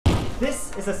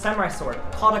This is a samurai sword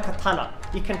called a katana.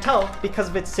 You can tell because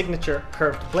of its signature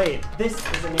curved blade. This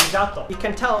is a ninjato. You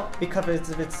can tell because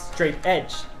of its straight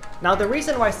edge. Now the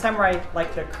reason why samurai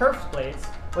liked their curved blades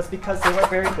was because they were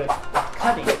very good at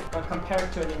cutting. When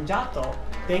compared to a ninjato,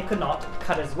 they could not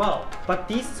cut as well. But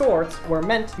these swords were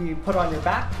meant to be put on your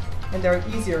back, and they were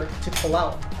easier to pull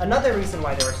out. Another reason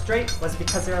why they were straight was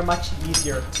because they were much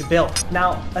easier to build.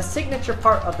 Now, a signature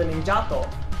part of the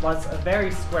ninjato was a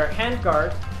very square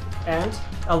handguard and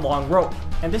a long rope.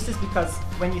 And this is because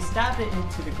when you stabbed it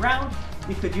into the ground,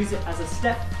 you could use it as a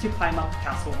step to climb up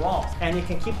castle walls. And you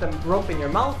can keep the rope in your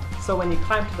mouth, so when you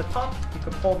climb to the top, you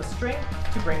could pull the string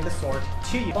to bring the sword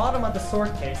to you. The bottom of the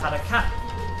sword case had a cap,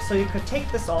 so you could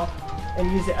take this off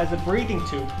and use it as a breathing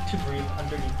tube to breathe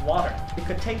underneath water. You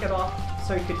could take it off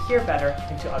so you could hear better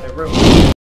into other rooms.